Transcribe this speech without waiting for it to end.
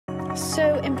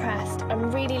So impressed.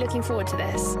 I'm really looking forward to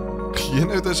this. You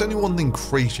know, there's only one thing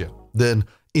crazier than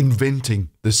inventing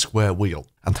the square wheel,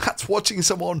 and that's watching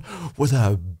someone with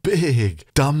a big,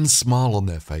 dumb smile on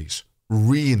their face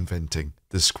reinventing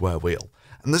the square wheel.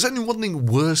 And there's only one thing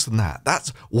worse than that.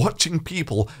 That's watching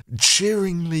people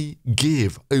cheeringly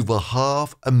give over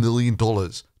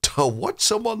 $500,000 to watch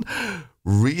someone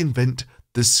reinvent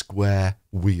the square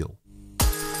wheel.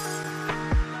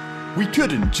 We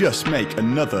couldn't just make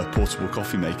another portable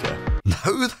coffee maker.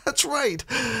 No, that's right.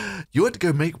 You had to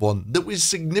go make one that was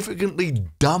significantly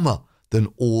dumber than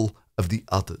all of the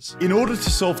others. In order to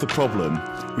solve the problem,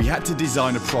 we had to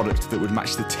design a product that would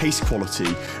match the taste quality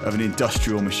of an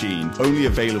industrial machine, only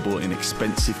available in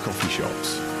expensive coffee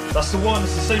shops. That's the one,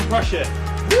 it's the same pressure.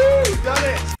 Woo, done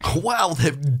it! Wow,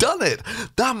 they've done it!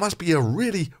 That must be a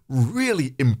really,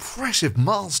 really impressive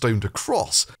milestone to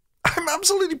cross. I'm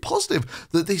absolutely positive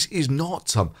that this is not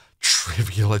some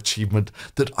trivial achievement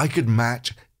that I could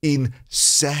match in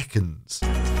seconds.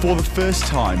 For the first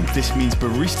time, this means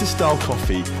barista-style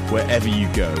coffee wherever you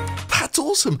go. That's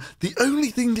awesome. The only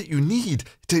thing that you need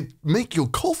to make your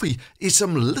coffee is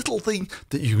some little thing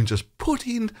that you can just put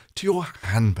into your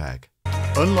handbag.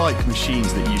 Unlike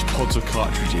machines that use pods or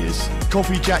cartridges,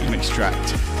 CoffeeJack can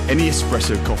extract any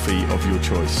espresso coffee of your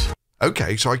choice.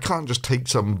 Okay, so I can't just take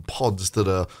some pods that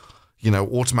are, you know,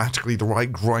 automatically the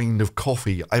right grind of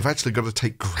coffee. I've actually got to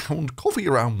take ground coffee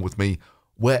around with me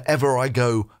wherever I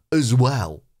go as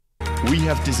well. We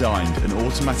have designed an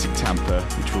automatic tamper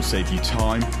which will save you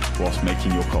time whilst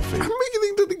making your coffee. I'm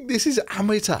beginning to think this is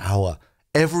amateur hour.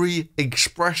 Every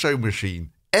espresso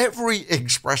machine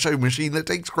that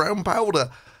takes ground powder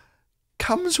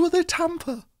comes with a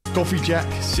tamper.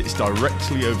 CoffeeJack sits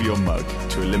directly over your mug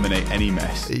to eliminate any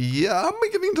mess. Yeah, I'm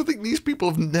beginning to think these people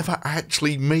have never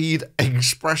actually made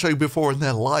espresso before in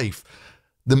their life.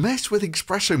 The mess with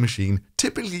espresso machine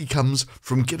typically comes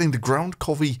from getting the ground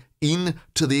coffee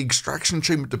into the extraction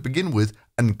chamber to begin with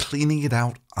and cleaning it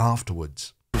out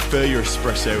afterwards. Prefer your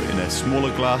espresso in a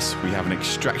smaller glass, we have an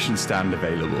extraction stand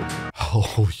available.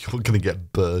 Oh, you're going to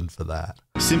get burned for that.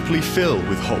 Simply fill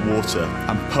with hot water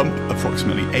and pump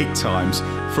approximately 8 times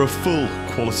for a full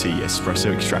quality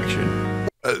espresso extraction.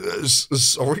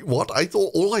 Sorry, what? I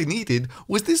thought all I needed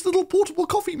was this little portable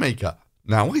coffee maker.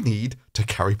 Now I need to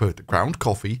carry both the ground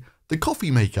coffee, the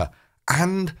coffee maker,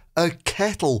 and a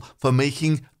kettle for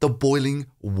making the boiling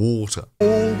water.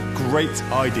 All great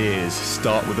ideas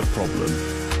start with a problem.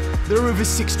 There are over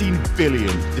 16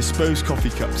 billion disposed coffee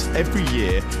cups every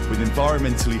year with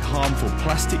environmentally harmful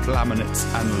plastic laminates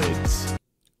and lids.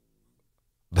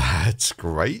 That's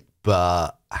great,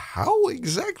 but how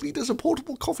exactly does a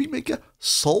portable coffee maker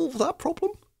solve that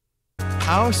problem?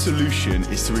 Our solution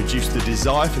is to reduce the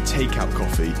desire for takeout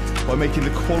coffee by making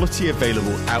the quality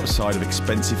available outside of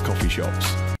expensive coffee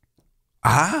shops.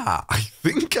 Ah, I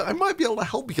think I might be able to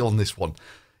help you on this one.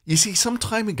 You see, some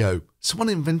time ago, someone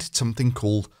invented something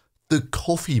called the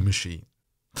coffee machine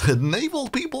that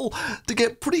enabled people to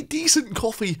get pretty decent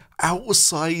coffee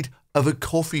outside of a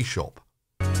coffee shop.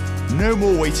 No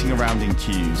more waiting around in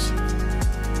queues.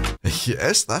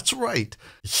 Yes, that's right.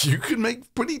 You can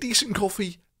make pretty decent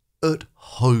coffee at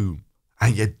home,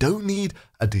 and you don't need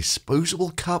a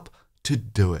disposable cup to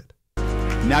do it.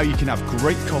 Now you can have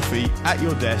great coffee at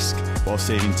your desk while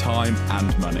saving time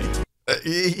and money.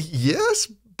 Yes,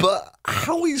 but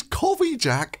how is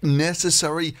CoffeeJack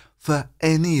necessary for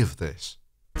any of this?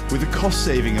 With a cost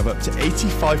saving of up to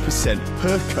 85%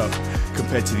 per cup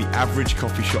compared to the average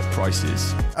coffee shop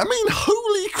prices. I mean,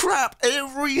 holy crap,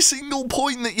 every single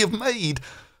point that you've made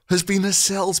has been a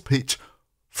sales pitch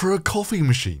for a coffee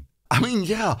machine. I mean,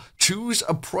 yeah, choose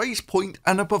a price point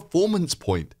and a performance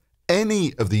point.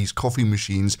 Any of these coffee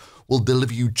machines will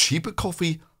deliver you cheaper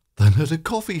coffee than at a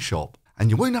coffee shop. And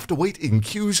you won't have to wait in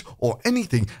queues or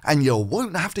anything, and you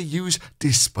won't have to use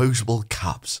disposable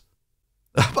cups.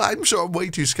 But I'm sure I'm way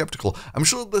too skeptical. I'm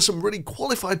sure there's some really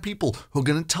qualified people who are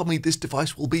going to tell me this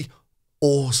device will be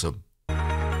awesome.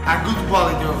 A good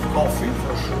quality of coffee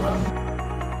for sure.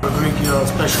 We're drinking a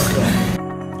special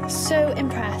coffee. So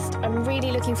impressed. I'm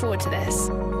really looking forward to this.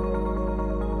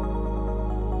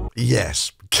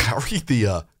 Yes, Gary,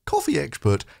 the coffee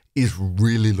expert, is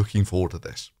really looking forward to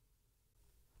this.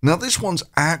 Now, this one's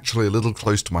actually a little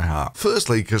close to my heart.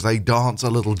 Firstly, because they dance a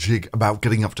little jig about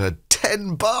getting up to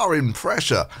 10 bar in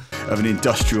pressure Of an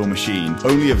industrial machine,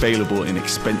 only available in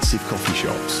expensive coffee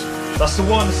shops. That's the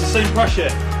one, it's the same pressure.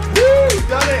 Woo,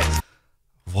 done it!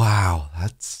 Wow,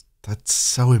 that's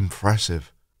so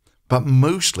impressive. But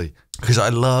mostly because I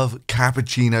love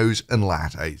cappuccinos and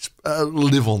lattes.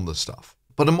 Live on the stuff.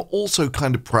 But I'm also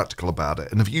kind of practical about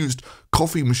it and have used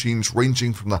coffee machines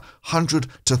ranging from the $100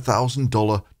 to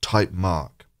 $1,000 type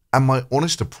mark. And my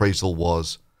honest appraisal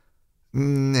was,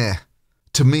 nah.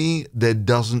 To me, there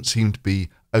doesn't seem to be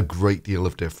a great deal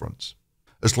of difference.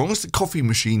 As long as the coffee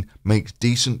machine makes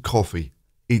decent coffee,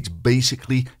 it's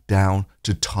basically down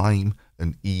to time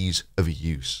and ease of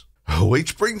use.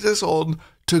 Which brings us on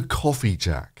to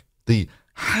CoffeeJack, the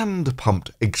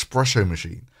hand-pumped espresso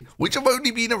machine, which have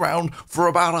only been around for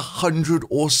about 100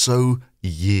 or so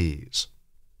years.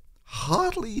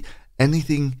 Hardly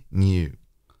anything new.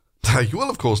 Now, you will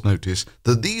of course notice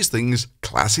that these things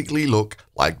classically look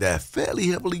like they're fairly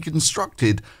heavily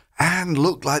constructed and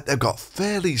look like they've got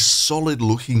fairly solid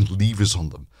looking levers on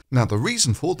them. Now, the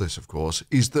reason for this, of course,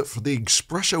 is that for the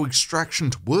espresso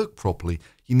extraction to work properly,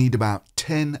 you need about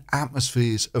 10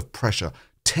 atmospheres of pressure,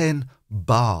 10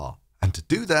 bar. And to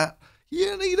do that,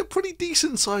 you need a pretty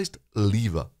decent sized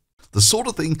lever. The sort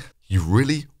of thing you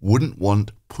really wouldn't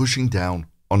want pushing down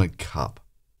on a cup.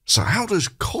 So how does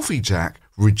CoffeeJack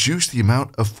reduce the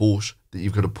amount of force that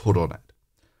you've got to put on it?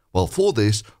 Well, for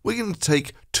this, we're going to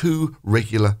take 2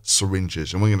 regular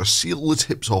syringes and we're going to seal the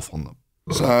tips off on them.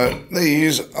 So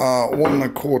these are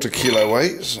 1¼ kilo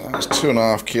weights, so that's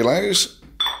 2.5 kilos,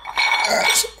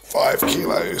 that's 5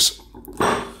 kilos.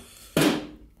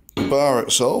 The bar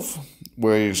itself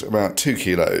weighs about 2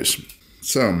 kilos.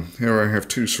 So here I have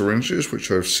 2 syringes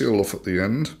which I've sealed off at the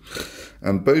end,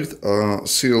 and both are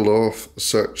sealed off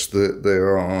such that they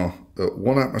are at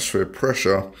 1 atmosphere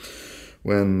pressure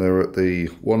when they're at the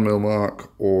 1 mil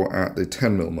mark or at the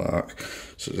 10 mil mark.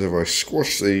 So if I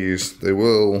squash these,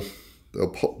 they'll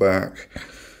pop back,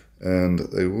 and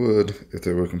they would if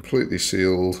they were completely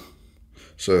sealed.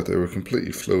 So if they were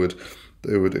completely fluid,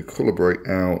 they would equilibrate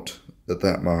out at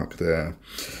that mark there.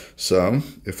 So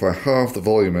if I halve the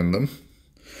volume in them,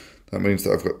 that means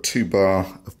that I've got 2 bar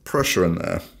of pressure in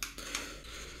there.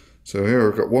 So here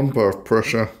I've got 1 bar of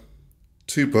pressure,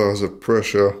 2 bars of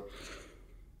pressure,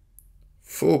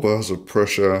 4 bars of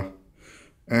pressure,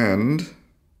 and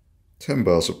 10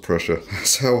 bars of pressure.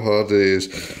 That's how hard it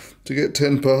is to get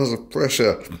 10 bars of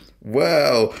pressure.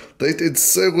 Wow, they did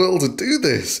so well to do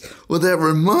this with their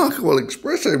remarkable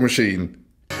espresso machine.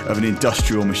 Of an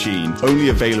industrial machine, only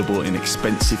available in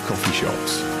expensive coffee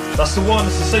shops. That's the one,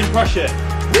 it's the same pressure.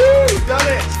 Woo, done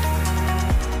it!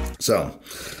 So,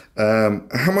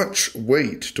 how much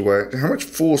force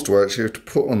do I actually have to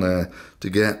put on there to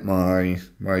get my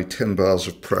 10 bars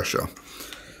of pressure?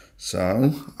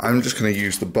 So, I'm just going to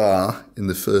use the bar in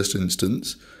the first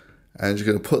instance, and just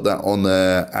going to put that on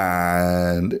there,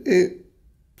 and it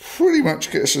pretty much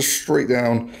gets us straight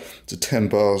down to 10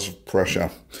 bars of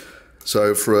pressure.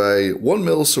 So for a 1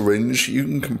 mil syringe, you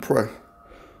can compress.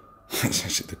 That's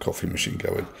actually the coffee machine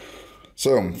going.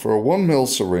 So for a 1 mil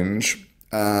syringe,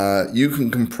 you can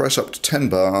compress up to 10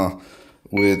 bar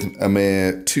with a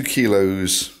mere 2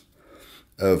 kilos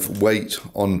of weight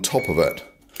on top of it.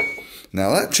 Now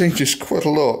that changes quite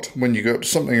a lot when you go up to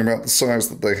something about the size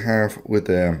that they have with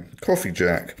their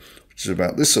CoffeeJack, which is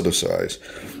about this sort of size.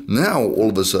 Now all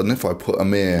of a sudden, if I put a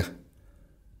mere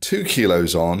 2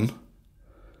 kilos on,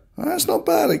 that's not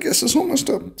bad. I guess it's almost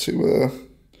up to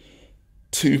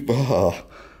 2 bar.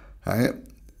 Right?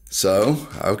 So,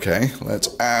 okay, let's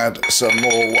add some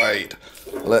more weight.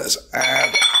 Let's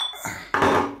add.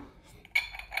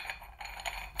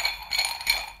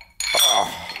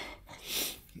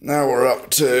 Now we're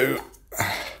up to.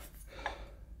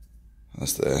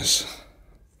 What's this?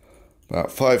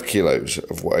 About 5 kilos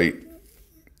of weight,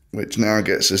 which now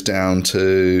gets us down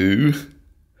to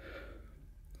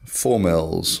 4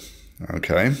 mils.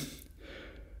 Okay,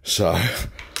 so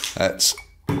let's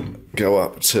go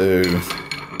up to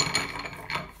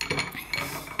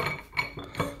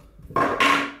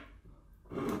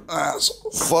that's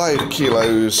 5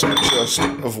 kilos just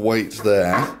of weight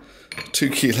there. 2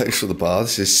 kilos for the bar.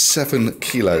 This is 7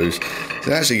 kilos. It's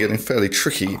actually getting fairly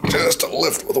tricky just to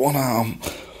lift with one arm.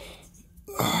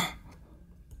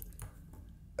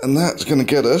 And that's going to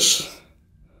get us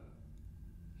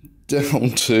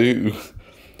down to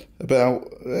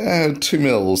about 2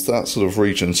 mils, that sort of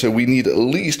region. So we need at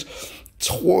least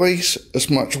twice as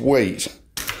much weight.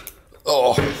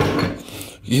 Oh,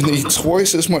 you need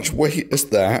twice as much weight as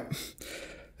that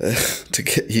to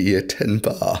get you your 10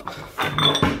 bar.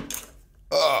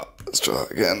 Let's try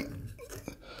it again.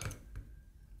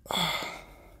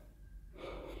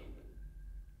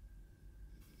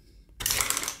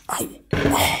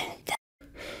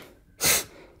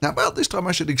 Now, about this time,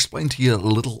 I should explain to you a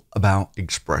little about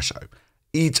espresso.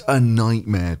 it's a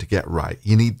nightmare to get right.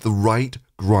 You need the right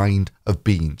grind of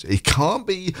beans. It can't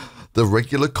be the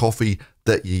regular coffee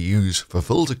that you use for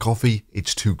filter coffee.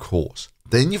 It's too coarse.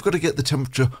 Then you've got to get the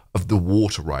temperature of the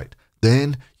water right.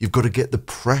 Then you've got to get the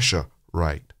pressure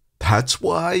right. That's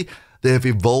why they've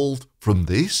evolved from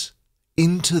this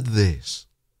into this.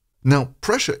 Now,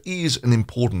 pressure is an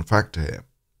important factor here.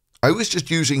 I was just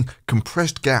using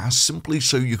compressed gas simply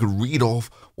so you could read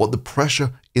off what the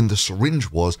pressure in the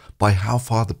syringe was by how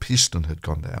far the piston had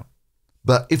gone down.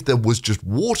 But if there was just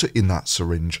water in that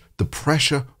syringe, the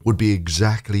pressure would be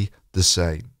exactly the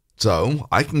same. So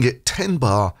I can get 10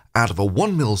 bar out of a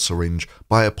 1 ml syringe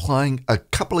by applying a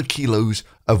couple of kilos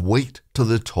of weight to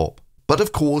the top. But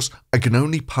of course, I can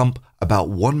only pump about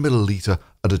 1 milliliter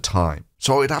at a time.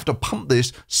 So I'd have to pump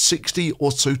this 60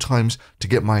 or so times to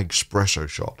get my espresso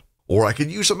shot. Or I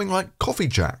could use something like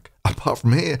CoffeeJack. Apart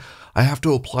from here, I have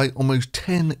to apply almost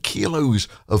 10 kilos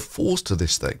of force to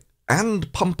this thing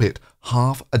and pump it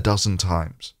half a dozen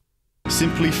times.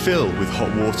 Simply fill with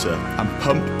hot water and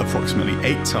pump approximately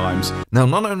 8 times. Now,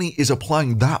 not only is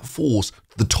applying that force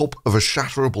to the top of a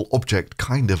shatterable object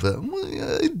kind of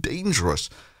dangerous,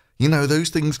 you know, those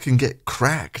things can get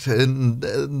cracked and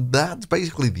that's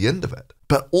basically the end of it.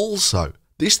 But also,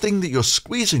 this thing that you're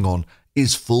squeezing on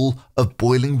is full of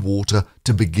boiling water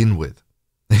to begin with.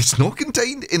 It's not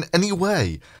contained in any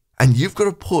way, and you've got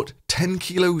to put 10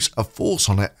 kilos of force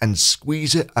on it and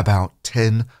squeeze it about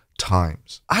 10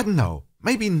 times. I don't know,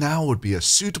 maybe now would be a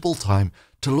suitable time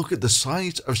to look at the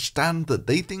size of stand that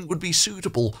they think would be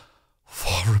suitable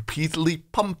for repeatedly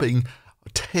pumping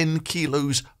 10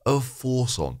 kilos of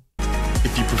force on.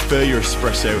 If you prefer your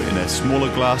espresso in a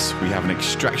smaller glass, we have an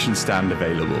extraction stand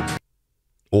available.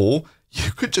 Or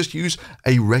you could just use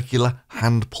a regular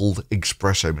hand-pulled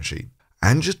espresso machine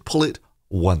and just pull it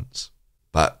once.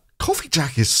 But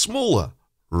CoffeeJack is smaller,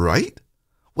 right?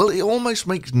 Well, it almost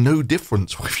makes no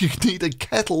difference if you need a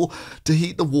kettle to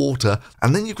heat the water,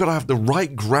 and then you've got to have the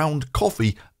right ground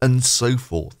coffee and so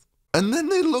forth. And then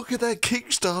they look at their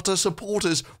Kickstarter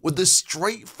supporters with a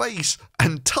straight face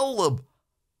and tell them,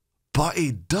 but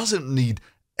it doesn't need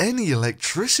any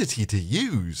electricity to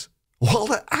use. While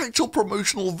the actual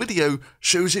promotional video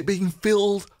shows it being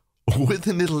filled with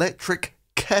an electric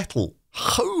kettle.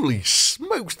 Holy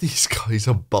smokes, these guys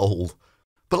are bold.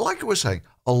 But like I was saying,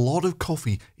 a lot of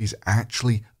coffee is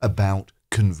actually about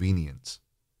convenience.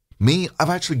 Me, I've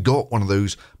actually got one of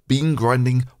those bean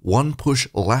grinding one push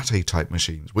latte type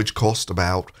machines, which cost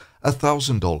about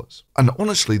 $1,000. And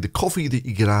honestly, the coffee that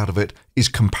you get out of it is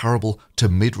comparable to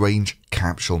mid-range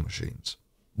capsule machines.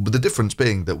 With the difference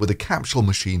being that with a capsule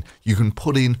machine, you can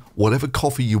put in whatever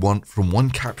coffee you want from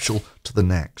one capsule to the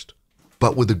next.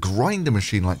 But with a grinder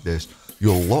machine like this,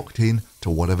 you're locked in to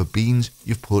whatever beans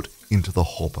you've put into the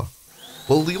hopper.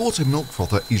 Well, the auto milk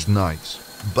frother is nice,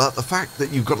 but the fact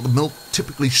that you've got the milk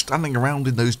typically standing around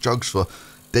in those jugs for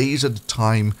days at a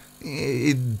time,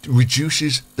 it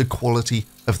reduces the quality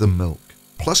of the milk.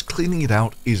 Plus, cleaning it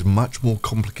out is much more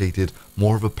complicated,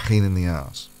 more of a pain in the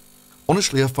ass.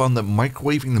 Honestly, I found that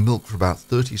microwaving the milk for about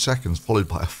 30 seconds followed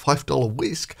by a $5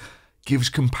 whisk gives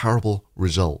comparable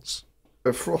results.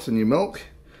 Frothing your milk,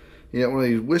 you get one of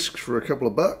these whisks for a couple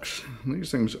of bucks.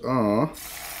 These things are,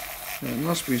 it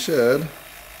must be said,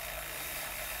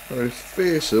 both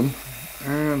fearsome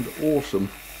and awesome.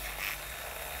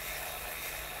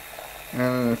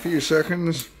 And in a few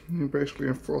seconds, you basically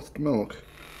have frothed milk.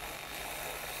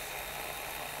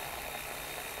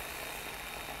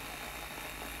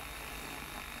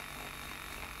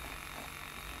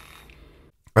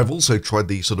 I've also tried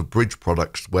these sort of bridge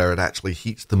products where it actually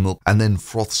heats the milk and then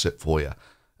froths it for you.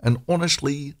 And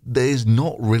honestly, there's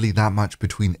not really that much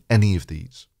between any of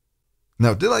these.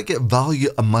 Now, did I get value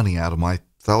and money out of my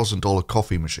 $1,000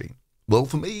 coffee machine? Well,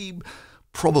 for me,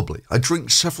 probably. I drink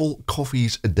several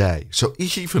coffees a day. So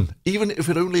even if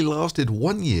it only lasted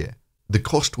 1 year, the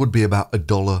cost would be about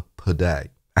 $1 per day.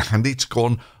 And it's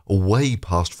gone way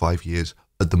past 5 years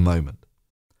at the moment.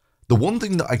 The one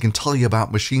thing that I can tell you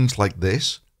about machines like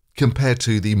this, compared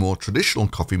to the more traditional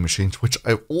coffee machines, which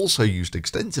I've also used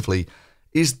extensively,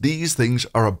 is these things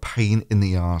are a pain in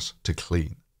the ass to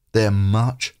clean. They're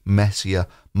much messier,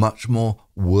 much more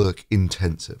work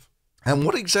intensive. And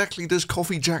what exactly does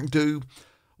CoffeeJack do?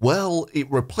 Well,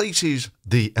 it replaces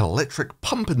the electric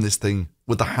pump in this thing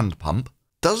with a hand pump,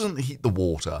 doesn't heat the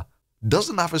water,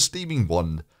 doesn't have a steaming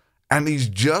wand, and is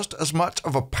just as much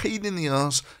of a pain in the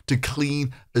ass to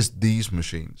clean as these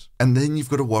machines. And then you've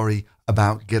got to worry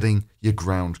about getting your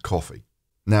ground coffee.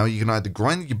 Now, you can either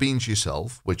grind your beans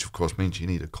yourself, which of course means you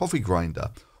need a coffee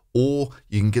grinder, or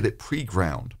you can get it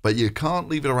pre-ground, but you can't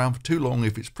leave it around for too long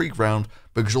if it's pre-ground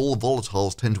because all the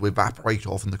volatiles tend to evaporate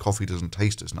off and the coffee doesn't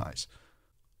taste as nice.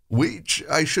 Which,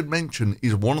 I should mention,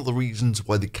 is one of the reasons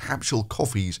why the capsule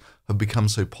coffees have become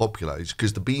so popular, is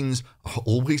because the beans are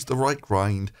always the right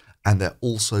grind and they're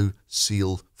also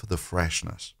sealed for the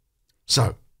freshness.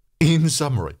 So, in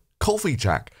summary,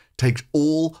 CoffeeJack takes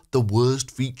all the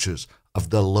worst features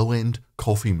of the low-end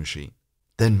coffee machine,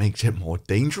 then makes it more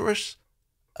dangerous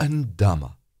and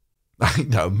dumber. I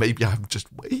know, maybe I'm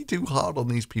just way too hard on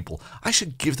these people. I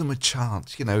should give them a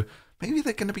chance, you know. Maybe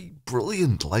they're going to be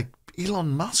brilliant, like Elon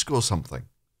Musk or something.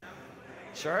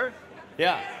 Sure?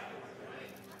 Yeah.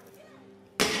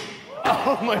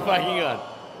 Oh my fucking god.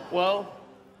 Well,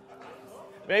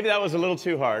 maybe that was a little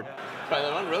too hard. Try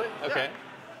that one, really? Okay.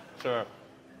 Yeah. Sure.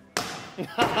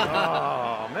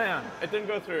 Oh man, it didn't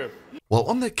go through. Well,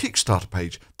 on their Kickstarter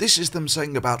page, this is them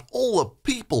saying about all the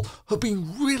people who have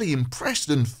been really impressed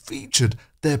and featured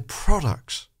their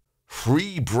products.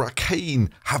 Free Bracane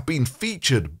have been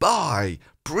featured by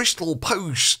Bristol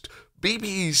Post,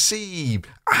 BBC,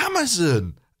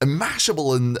 Amazon, and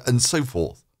Mashable, and so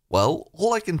forth. Well,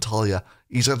 all I can tell you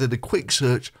is I did a quick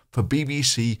search for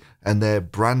BBC and their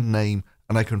brand name,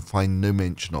 and I can find no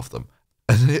mention of them.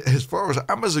 And as far as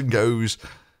Amazon goes,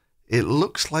 it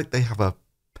looks like they have a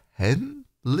pen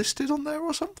listed on there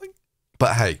or something.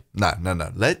 But hey, no.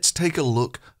 Let's take a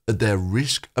look at their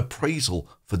risk appraisal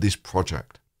for this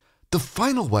project. The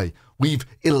final way we've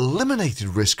eliminated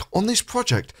risk on this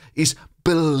project is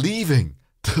believing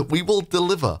that we will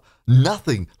deliver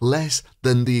nothing less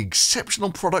than the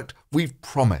exceptional product we've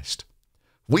promised.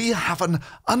 We have an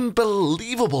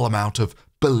unbelievable amount of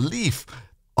belief,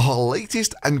 our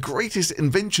latest and greatest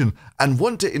invention, and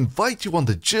want to invite you on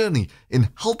the journey in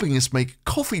helping us make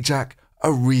CoffeeJack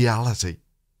a reality.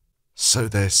 So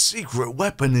their secret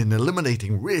weapon in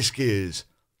eliminating risk is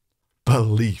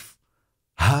belief.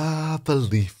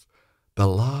 Belief, the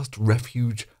last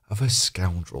refuge of a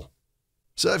scoundrel.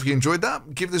 So if you enjoyed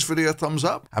that, give this video a thumbs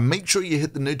up and make sure you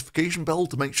hit the notification bell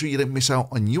to make sure you don't miss out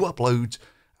on new uploads.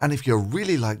 And if you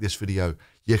really like this video,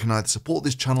 you can either support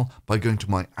this channel by going to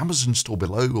my Amazon store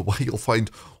below, where you'll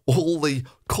find all the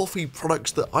coffee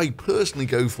products that I personally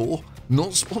go for.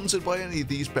 Not sponsored by any of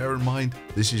these, bear in mind,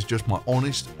 this is just my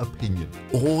honest opinion.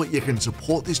 Or you can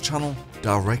support this channel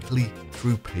directly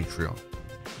through Patreon.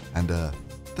 And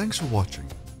thanks for watching.